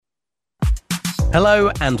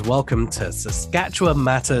Hello and welcome to Saskatchewan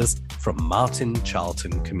Matters from Martin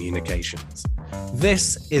Charlton Communications.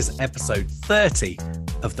 This is episode 30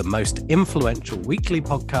 of the most influential weekly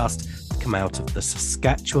podcast to come out of the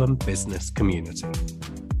Saskatchewan business community.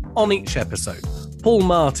 On each episode, Paul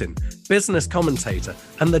Martin, business commentator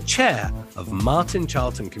and the chair of Martin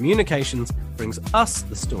Charlton Communications, brings us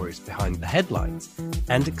the stories behind the headlines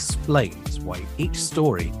and explains why each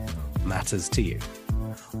story matters to you.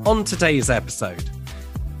 On today's episode,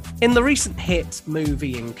 in the recent hit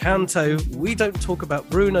movie Encanto, we don't talk about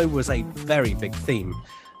Bruno was a very big theme,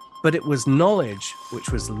 but it was knowledge which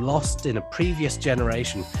was lost in a previous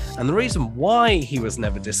generation, and the reason why he was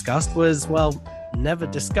never discussed was, well, never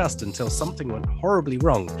discussed until something went horribly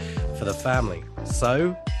wrong for the family.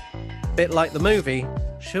 So, a bit like the movie,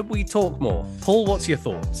 should we talk more? Paul, what's your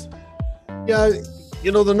thoughts? Yeah,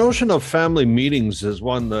 the notion of family meetings is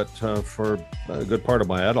one that for a good part of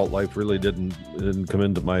my adult life really didn't come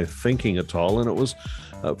into my thinking at all. And it was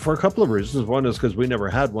for a couple of reasons. One is because we never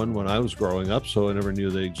had one when I was growing up, so I never knew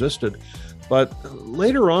they existed. But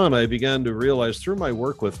later on, I began to realize through my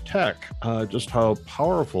work with tech just how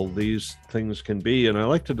powerful these things can be. And I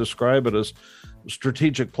like to describe it as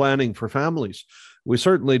strategic planning for families. We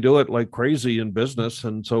certainly do it like crazy in business.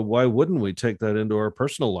 And so why wouldn't we take that into our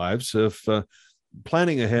personal lives if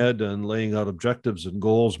planning ahead and laying out objectives and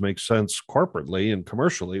goals makes sense corporately and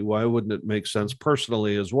commercially? Why wouldn't it make sense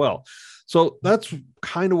personally as well? So that's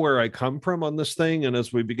kind of where I come from on this thing. And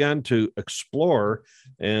as we began to explore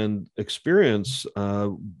and experience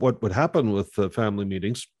what would happen with family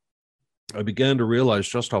meetings, I began to realize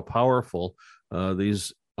just how powerful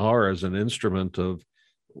these are as an instrument of,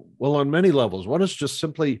 well, on many levels. One is just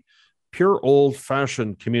simply pure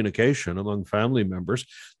old-fashioned communication among family members.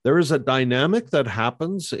 There is a dynamic that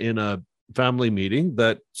happens in a family meeting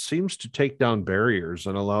that seems to take down barriers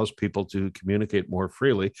and allows people to communicate more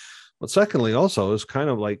freely. But secondly, also is kind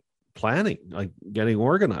of like planning, like getting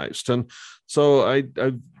organized. And so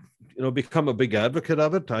I've become a big advocate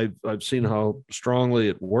of it. I've seen how strongly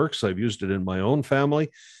it works. I've used it in my own family.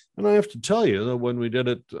 And I have to tell you that when we did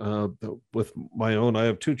it with my own, I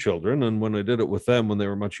have two children, and when I did it with them when they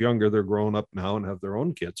were much younger, they're grown up now and have their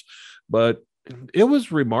own kids. But it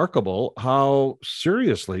was remarkable how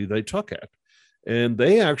seriously they took it. And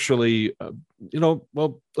they actually,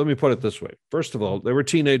 well, let me put it this way. First of all, they were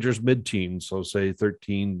teenagers, mid-teens, so say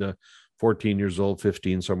 13 to 14 years old,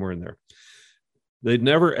 15, somewhere in there. They'd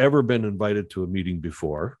never, ever been invited to a meeting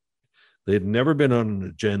before. They'd never been on an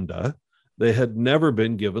agenda. They had never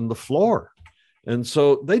been given the floor. And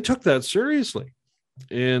so they took that seriously.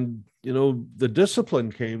 And, the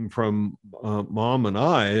discipline came from Mom and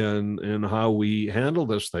I and how we handle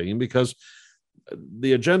this thing, because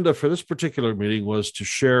the agenda for this particular meeting was to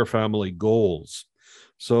share family goals.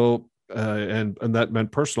 So, and that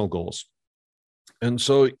meant personal goals. And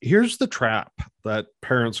so here's the trap that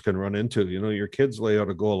parents can run into. Your kids lay out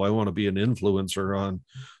a goal. I want to be an influencer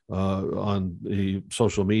on the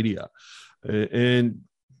social media. And,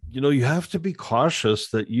 you have to be cautious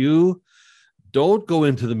that you don't go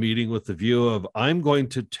into the meeting with the view of, I'm going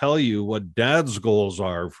to tell you what dad's goals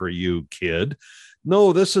are for you, kid.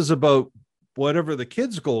 No, this is about whatever the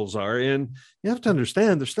kids' goals are. And you have to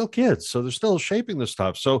understand they're still kids, so they're still shaping the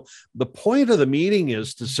stuff. So the point of the meeting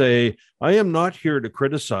is to say, I am not here to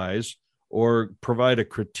criticize or provide a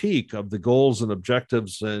critique of the goals and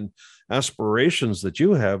objectives and aspirations that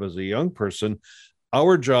you have as a young person.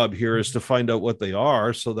 Our job here is to find out what they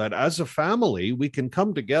are so that as a family, we can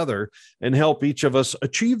come together and help each of us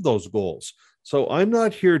achieve those goals. So I'm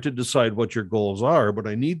not here to decide what your goals are, but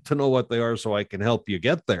I need to know what they are so I can help you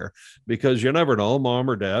get there, because you never know, Mom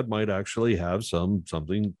or Dad might actually have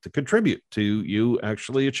something to contribute to you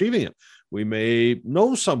actually achieving it. We may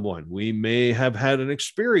know someone, we may have had an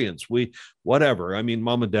experience, whatever. I mean,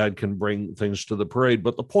 Mom and Dad can bring things to the parade,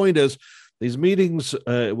 but the point is, these meetings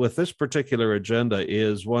with this particular agenda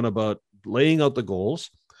is one about laying out the goals,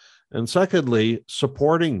 and secondly,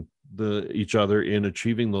 supporting each other in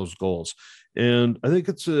achieving those goals. And I think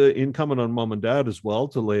it's incumbent on Mom and Dad as well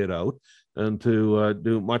to lay it out and to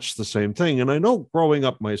do much the same thing. And I know growing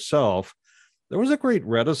up myself, there was a great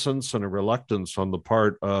reticence and a reluctance on the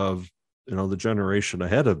part of the generation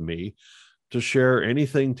ahead of me to share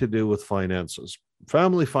anything to do with finances.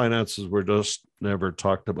 Family finances were just never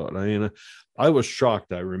talked about. I mean, I was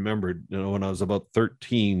shocked. I remembered, when I was about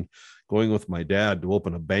 13, going with my dad to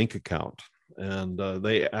open a bank account, and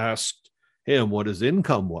they asked him what his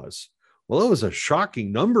income was. Well, it was a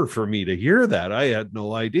shocking number for me to hear that. I had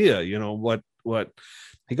no idea, what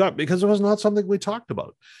he got, because it was not something we talked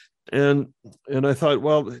about. And I thought,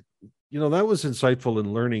 well, that was insightful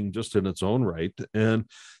in learning just in its own right.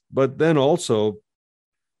 But then also,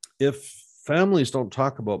 if families don't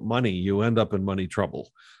talk about money, you end up in money trouble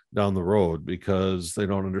down the road because they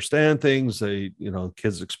don't understand things.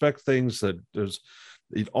 Kids expect things that there's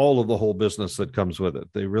all of the whole business that comes with it.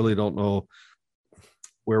 They really don't know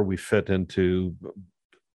where we fit into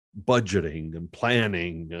budgeting and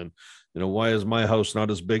planning, and why is my house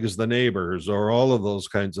not as big as the neighbors, or all of those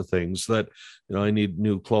kinds of things that I need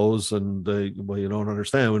new clothes, and you don't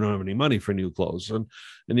understand, we don't have any money for new clothes. And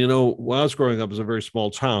when I was growing up, it was a very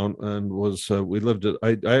small town, and we lived at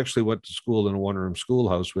I actually went to school in a one-room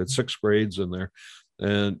schoolhouse. We had 6 grades in there,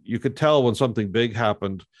 and you could tell when something big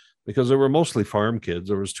happened because there were mostly farm kids.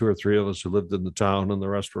 There was 2 or 3 of us who lived in the town, and the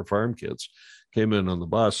rest were farm kids, came in on the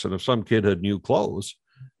bus. And if some kid had new clothes,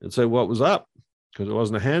 and say, what was up? Because it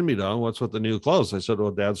wasn't a hand-me-down. What's with the new clothes? I said,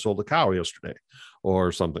 well, Dad sold a cow yesterday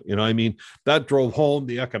or something. That drove home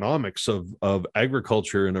the economics of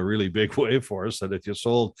agriculture in a really big way for us, that if you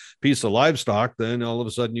sold a piece of livestock, then all of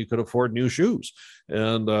a sudden you could afford new shoes.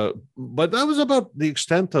 And but that was about the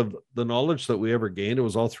extent of the knowledge that we ever gained. It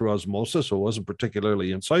was all through osmosis, so it wasn't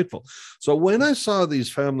particularly insightful. So when I saw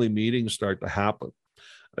these family meetings start to happen,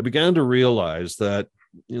 I began to realize that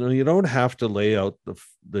you don't have to lay out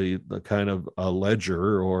the kind of a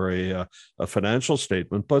ledger or a financial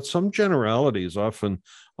statement, but some generalities often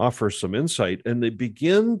offer some insight, and they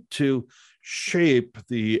begin to shape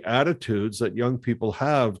the attitudes that young people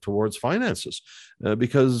have towards finances,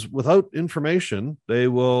 because without information, they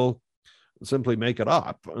will simply make it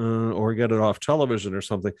up or get it off television or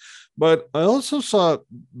something. But I also saw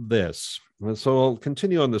this. So I'll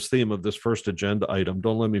continue on this theme of this first agenda item.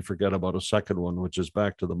 Don't let me forget about a second one, which is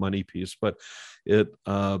back to the money piece. But it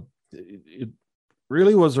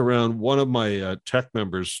really was around one of my tech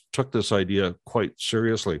members took this idea quite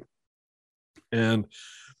seriously and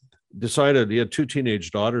decided, he had 2 teenage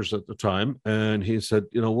daughters at the time. And he said,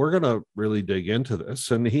 we're going to really dig into this.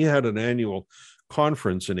 And he had an annual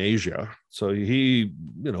conference in Asia. So he,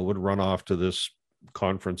 would run off to this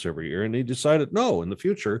conference every year. And he decided, no, in the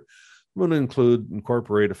future, I'm going to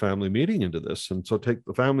incorporate a family meeting into this. And so take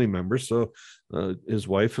the family members. So his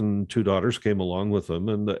wife and 2 daughters came along with him.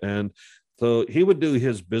 And so he would do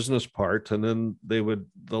his business part. And then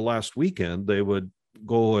the last weekend, they would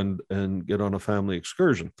go and get on a family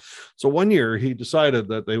excursion. So one year he decided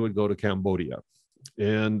that they would go to Cambodia.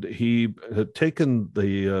 And he had taken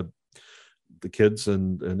the kids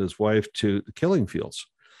and his wife to the killing fields.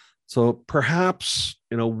 So perhaps,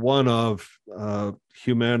 one of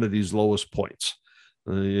humanity's lowest points.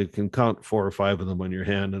 You can count 4 or 5 of them on your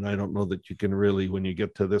hand. And I don't know that you can really, when you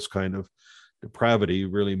get to this kind of depravity,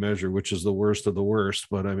 really measure which is the worst of the worst.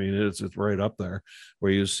 But I mean, it's right up there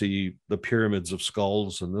where you see the pyramids of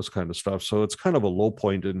skulls and this kind of stuff. So it's kind of a low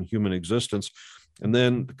point in human existence. And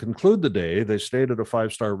then to conclude the day, they stayed at a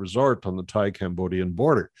 5-star resort on the Thai-Cambodian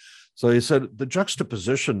border. So he said the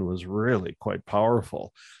juxtaposition was really quite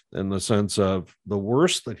powerful in the sense of the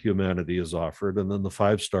worst that humanity is offered, and then the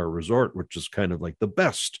 5-star resort, which is kind of like the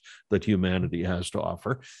best that humanity has to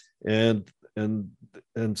offer. And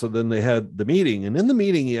so then they had the meeting, and in the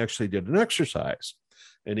meeting, he actually did an exercise,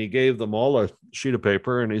 and he gave them all a sheet of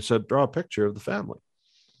paper, and he said, draw a picture of the family.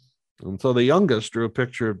 And so the youngest drew a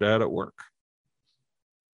picture of Dad at work.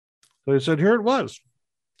 So he said, here it was.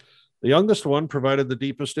 The youngest one provided the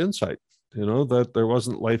deepest insight, that there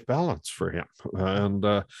wasn't life balance for him.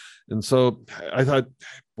 And so I thought,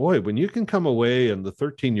 boy, when you can come away and the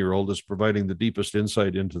 13-year-old is providing the deepest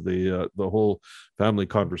insight into the whole family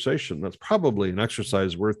conversation, that's probably an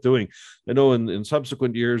exercise worth doing. I know in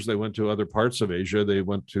subsequent years, they went to other parts of Asia. They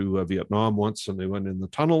went to Vietnam once, and they went in the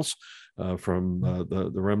tunnels from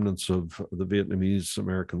the remnants of the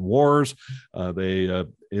Vietnamese-American wars.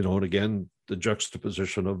 And again, the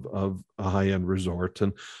juxtaposition of a high-end resort.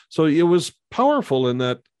 And so it was powerful in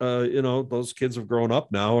that, those kids have grown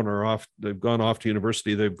up now and are off, they've gone off to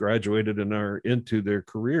university, they've graduated and are into their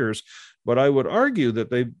careers. But I would argue that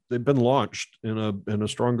they've been launched in a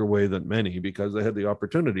stronger way than many, because they had the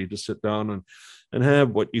opportunity to sit down and have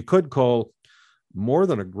what you could call more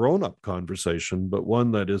than a grown-up conversation, but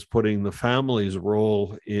one that is putting the family's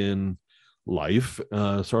role in life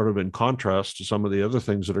sort of in contrast to some of the other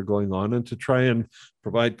things that are going on, and to try and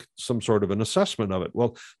provide some sort of an assessment of it.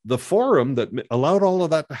 Well, the forum that allowed all of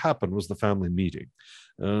that to happen was the family meeting.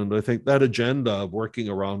 And I think that agenda of working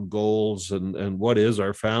around goals and what is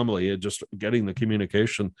our family, and just getting the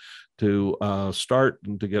communication to start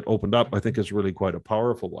and to get opened up, I think is really quite a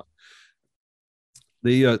powerful one.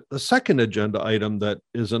 The second agenda item that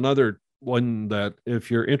is another one that, if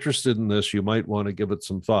you're interested in this, you might want to give it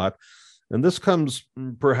some thought. And this comes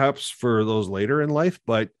perhaps for those later in life,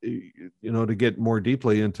 but to get more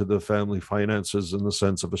deeply into the family finances in the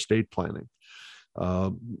sense of estate planning.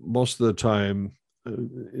 Most of the time,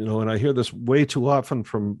 and I hear this way too often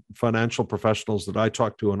from financial professionals that I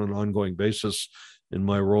talk to on an ongoing basis in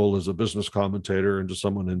my role as a business commentator and just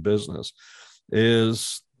someone in business,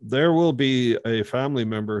 is there will be a family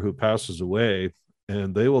member who passes away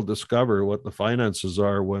and they will discover what the finances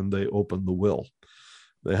are when they open the will.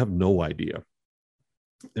 They have no idea.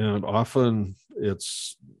 And often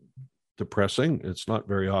it's depressing. It's not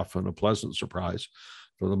very often a pleasant surprise.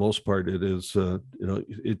 For the most part, it is,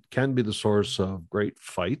 it can be the source of great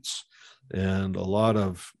fights and a lot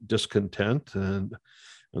of discontent. And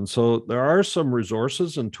so there are some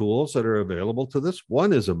resources and tools that are available to this.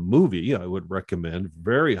 One is a movie I would recommend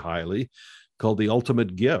very highly called The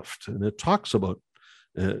Ultimate Gift. And it talks about,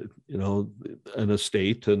 an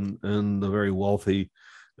estate and the very wealthy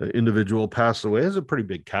individual passed away. It has a pretty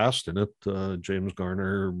big cast in it. James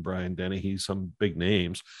Garner, Brian Dennehy, some big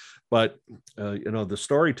names. But, the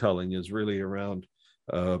storytelling is really around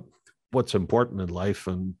what's important in life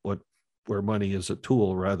and where money is a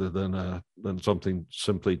tool rather than something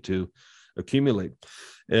simply to accumulate.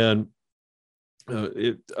 And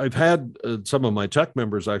I've had some of my tech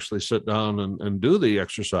members actually sit down and do the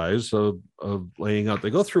exercise of laying out. They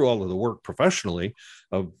go through all of the work professionally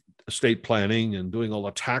of estate planning and doing all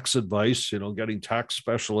the tax advice, getting tax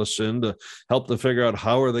specialists in to help them figure out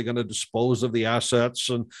how are they going to dispose of the assets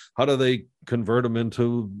and how do they convert them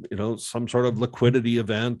into, some sort of liquidity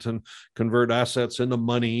event and convert assets into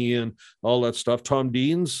money and all that stuff. Tom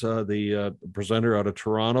Deans, the presenter out of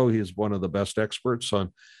Toronto, he's one of the best experts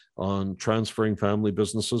on transferring family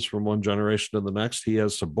businesses from one generation to the next. He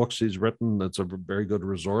has some books he's written. That's a very good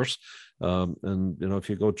resource. And if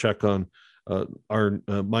you go check on our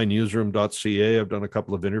mynewsroom.ca, I've done a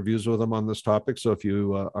couple of interviews with him on this topic. So if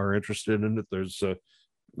you are interested in it, there's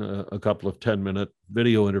a couple of 10-minute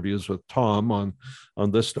video interviews with Tom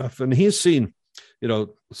on this stuff. And he's seen,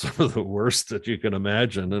 some of the worst that you can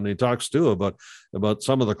imagine. And he talks too about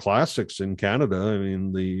some of the classics in Canada. I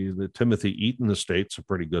mean, the Timothy Eaton estate's a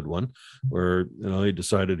pretty good one where, he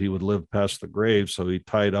decided he would live past the grave. So he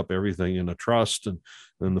tied up everything in a trust and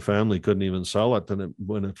the family couldn't even sell it. And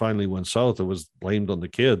when it finally went south, it was blamed on the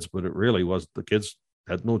kids, but it really was the kids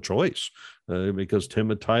had no choice because Tim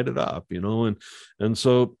had tied it up, and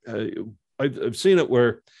so I've seen it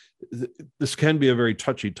where this can be a very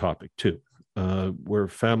touchy topic too. Where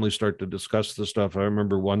families start to discuss the stuff. I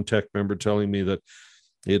remember one tech member telling me that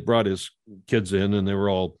he had brought his kids in and they were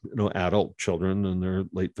all, adult children in their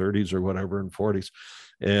late 30s or whatever and 40s.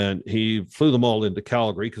 And he flew them all into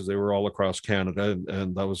Calgary because they were all across Canada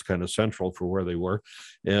and that was kind of central for where they were.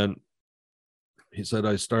 And he said,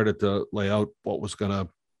 I started to lay out what was going to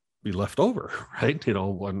be left over, right?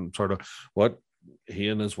 One sort of what he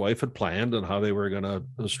and his wife had planned and how they were going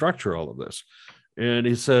to structure all of this. And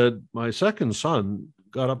he said, my second son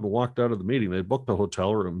got up and walked out of the meeting. They booked a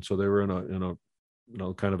hotel room. So they were in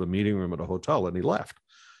a kind of a meeting room at a hotel and he left.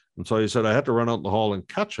 And so he said, I had to run out in the hall and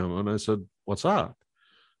catch him. And I said, what's up?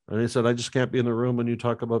 And he said, I just can't be in the room when you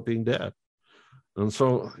talk about being dead. And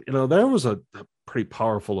so, there was a pretty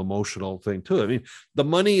powerful emotional thing too. I mean, the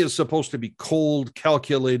money is supposed to be cold,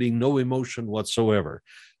 calculating, no emotion whatsoever.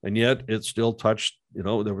 And yet it still touched,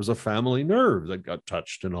 there was a family nerve that got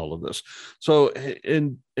touched in all of this. So,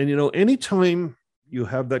 and anytime you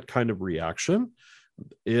have that kind of reaction,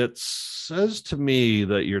 it says to me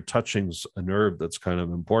that you're touching a nerve that's kind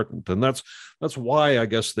of important. And that's why I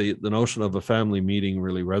guess the notion of a family meeting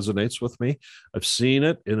really resonates with me. I've seen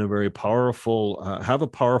it in a very powerful, have a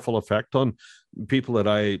powerful effect on people that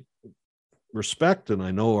I respect and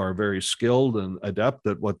I know are very skilled and adept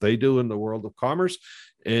at what they do in the world of commerce.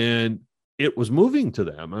 And it was moving to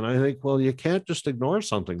them. And I think, well, you can't just ignore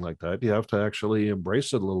something like that. You have to actually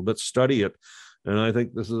embrace it a little bit, study it. And I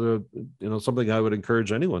think this is something I would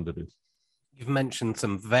encourage anyone to do. You've mentioned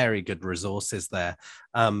some very good resources there.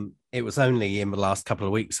 It was only in the last couple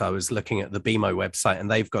of weeks I was looking at the BMO website, and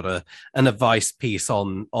they've got an advice piece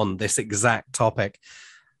on this exact topic.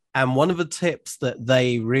 And one of the tips that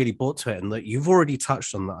they really brought to it, and that you've already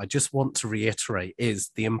touched on that I just want to reiterate, is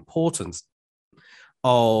the importance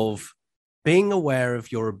of being aware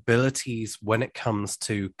of your abilities when it comes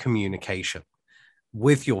to communication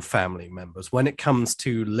with your family members, when it comes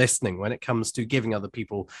to listening, when it comes to giving other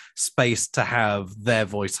people space to have their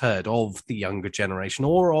voice heard, of the younger generation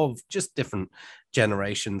or of just different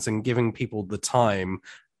generations, and giving people the time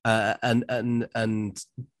and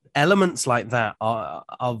elements like that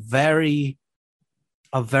are very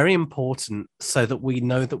are very important so that we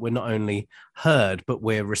know that we're not only heard, but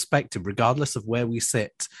we're respected, regardless of where we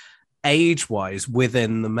sit age-wise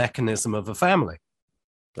within the mechanism of a family.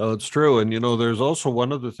 Oh, it's true. And, there's also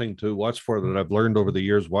one other thing to watch for that I've learned over the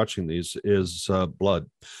years watching these is blood.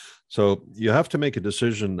 So you have to make a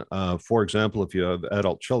decision, for example, if you have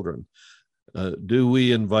adult children, do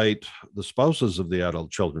we invite the spouses of the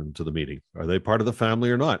adult children to the meeting? Are they part of the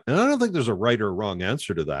family or not? And I don't think there's a right or wrong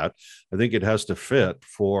answer to that. I think it has to fit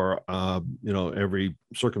for, every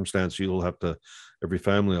circumstance. Every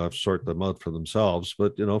family will have to sort them out for themselves.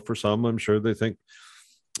 But, for some, I'm sure they think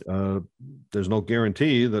there's no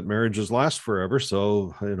guarantee that marriages last forever.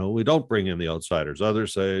 So, we don't bring in the outsiders.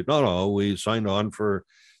 Others say, no, we signed on for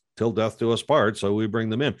till death do us part, so we bring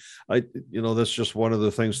them in. That's just one of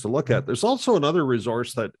the things to look at. There's also another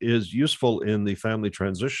resource that is useful in the family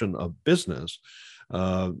transition of business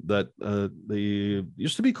that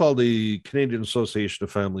used to be called the Canadian Association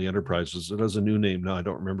of Family Enterprises. It has a new name now. I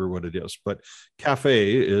don't remember what it is, but CAFE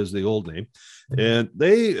is the old name. And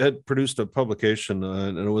they had produced a publication,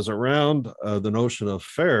 and it was around the notion of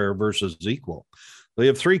fair versus equal. They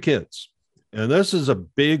have 3 kids. And this is a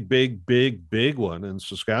big, big, big, big one in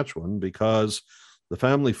Saskatchewan, because the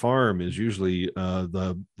family farm is usually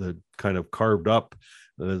the kind of carved up,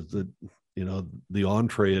 the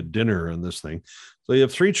entree at dinner and this thing. So you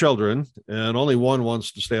have 3 children and only one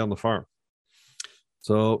wants to stay on the farm.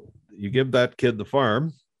 So you give that kid the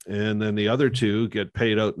farm, and then the other 2 get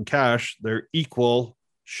paid out in cash, their equal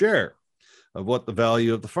share of what the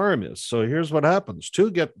value of the farm is. So here's what happens.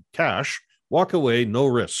 2 get cash, walk away, no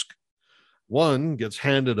risk. 1 gets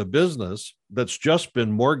handed a business that's just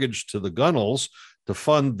been mortgaged to the Gunnels to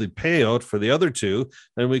fund the payout for the other 2,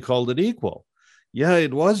 and we called it equal. Yeah,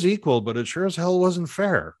 it was equal, but it sure as hell wasn't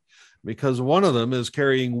fair, because one of them is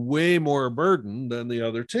carrying way more burden than the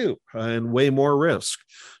other 2 and way more risk.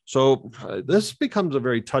 So this becomes a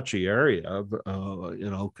very touchy area,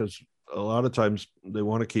 because a lot of times they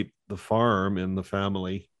want to keep the farm in the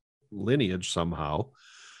family lineage somehow,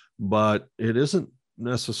 but it isn't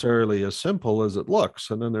necessarily as simple as it looks.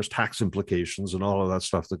 And then there's tax implications and all of that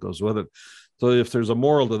stuff that goes with it. So if there's a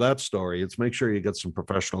moral to that story, it's make sure you get some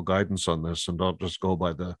professional guidance on this and don't just go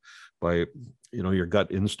by your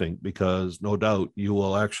gut instinct, because no doubt you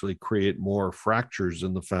will actually create more fractures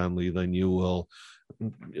in the family than you will,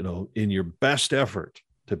 in your best effort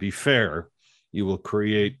to be fair, you will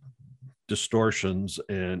create distortions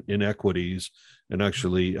and inequities and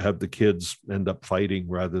actually have the kids end up fighting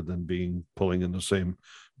rather than pulling in the same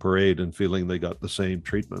parade and feeling they got the same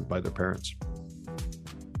treatment by their parents.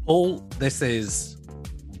 Paul, this is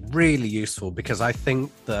really useful, because I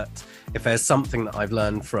think that if there's something that I've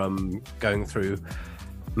learned from going through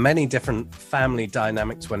many different family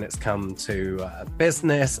dynamics when it's come to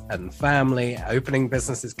business and family, opening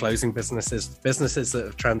businesses, closing businesses that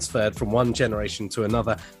have transferred from one generation to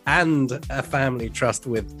another, and a family trust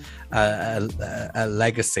with a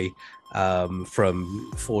legacy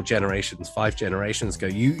from 4 generations, 5 generations ago.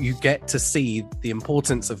 You get to see the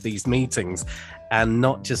importance of these meetings and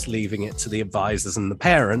not just leaving it to the advisors and the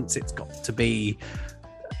parents. It's got to be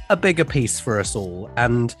a bigger piece for us all.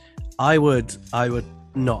 And I would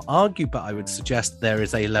not argue, but I would suggest there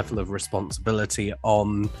is a level of responsibility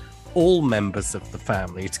on all members of the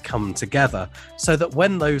family to come together, so that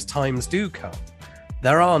when those times do come,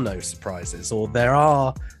 there are no surprises, or there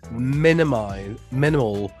are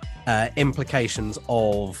minimal implications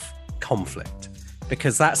of conflict,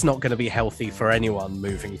 because that's not going to be healthy for anyone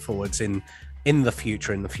moving forwards in the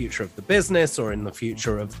future of the business, or in the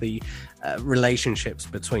future of the relationships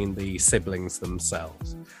between the siblings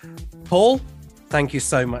themselves. Paul, thank you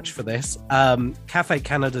so much for this.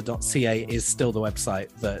 cafecanada.ca is still the website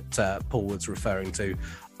that Paul was referring to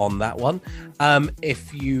on that one.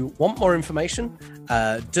 If you want more information,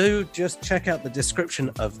 do just check out the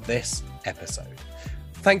description of this episode.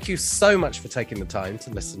 Thank you so much for taking the time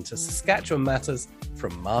to listen to Saskatchewan Matters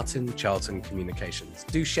from Martin Charlton Communications.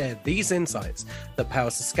 Do share these insights that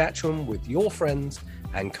power Saskatchewan with your friends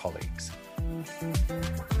and colleagues.